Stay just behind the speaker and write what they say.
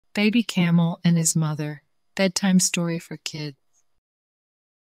Baby Camel and His Mother, Bedtime Story for Kids.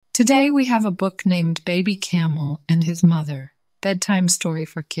 Today we have a book named Baby Camel and His Mother, Bedtime Story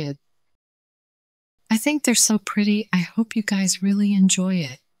for Kids. I think they're so pretty. I hope you guys really enjoy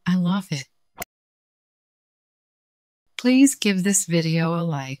it. I love it. Please give this video a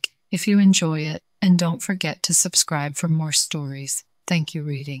like if you enjoy it, and don't forget to subscribe for more stories. Thank you,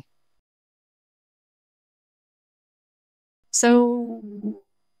 reading. So,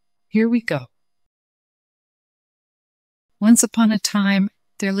 here we go. Once upon a time,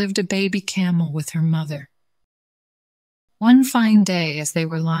 there lived a baby camel with her mother. One fine day, as they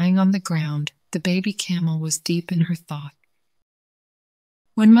were lying on the ground, the baby camel was deep in her thought.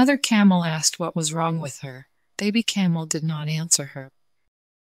 When Mother Camel asked what was wrong with her, Baby Camel did not answer her.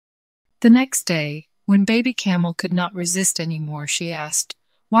 The next day, when Baby Camel could not resist any more, she asked,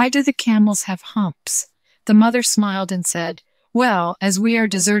 "Why do the camels have humps?" The mother smiled and said, "Well, as we are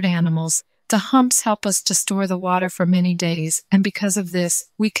desert animals, the humps help us to store the water for many days, and because of this,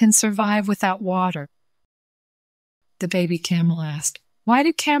 we can survive without water." The baby camel asked, "Why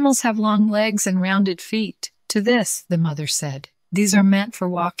do camels have long legs and rounded feet?" To this, the mother said, "These are meant for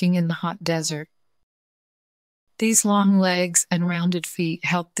walking in the hot desert. These long legs and rounded feet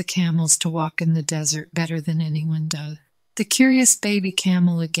help the camels to walk in the desert better than anyone does." The curious baby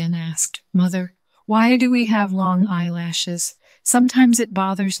camel again asked, "Mother, why do we have long eyelashes? Sometimes it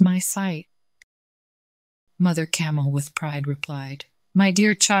bothers my sight." Mother Camel with pride replied, "My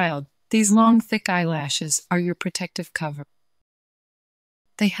dear child, these long thick eyelashes are your protective cover.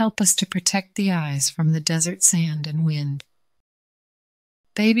 They help us to protect the eyes from the desert sand and wind."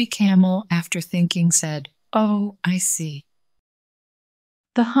 Baby Camel, after thinking, said, "Oh, I see.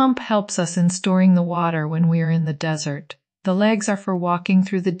 The hump helps us in storing the water when we are in the desert. The legs are for walking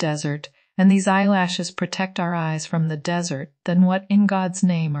through the desert, and these eyelashes protect our eyes from the desert. Then what in God's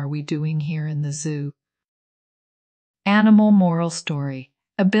name are we doing here in the zoo?" Animal moral story.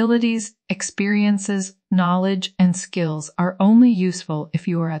 Abilities, experiences, knowledge, and skills are only useful if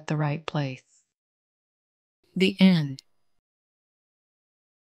you are at the right place. The end.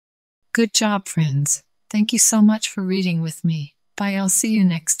 Good job, friends. Thank you so much for reading with me. Bye, I'll see you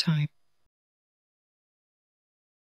next time.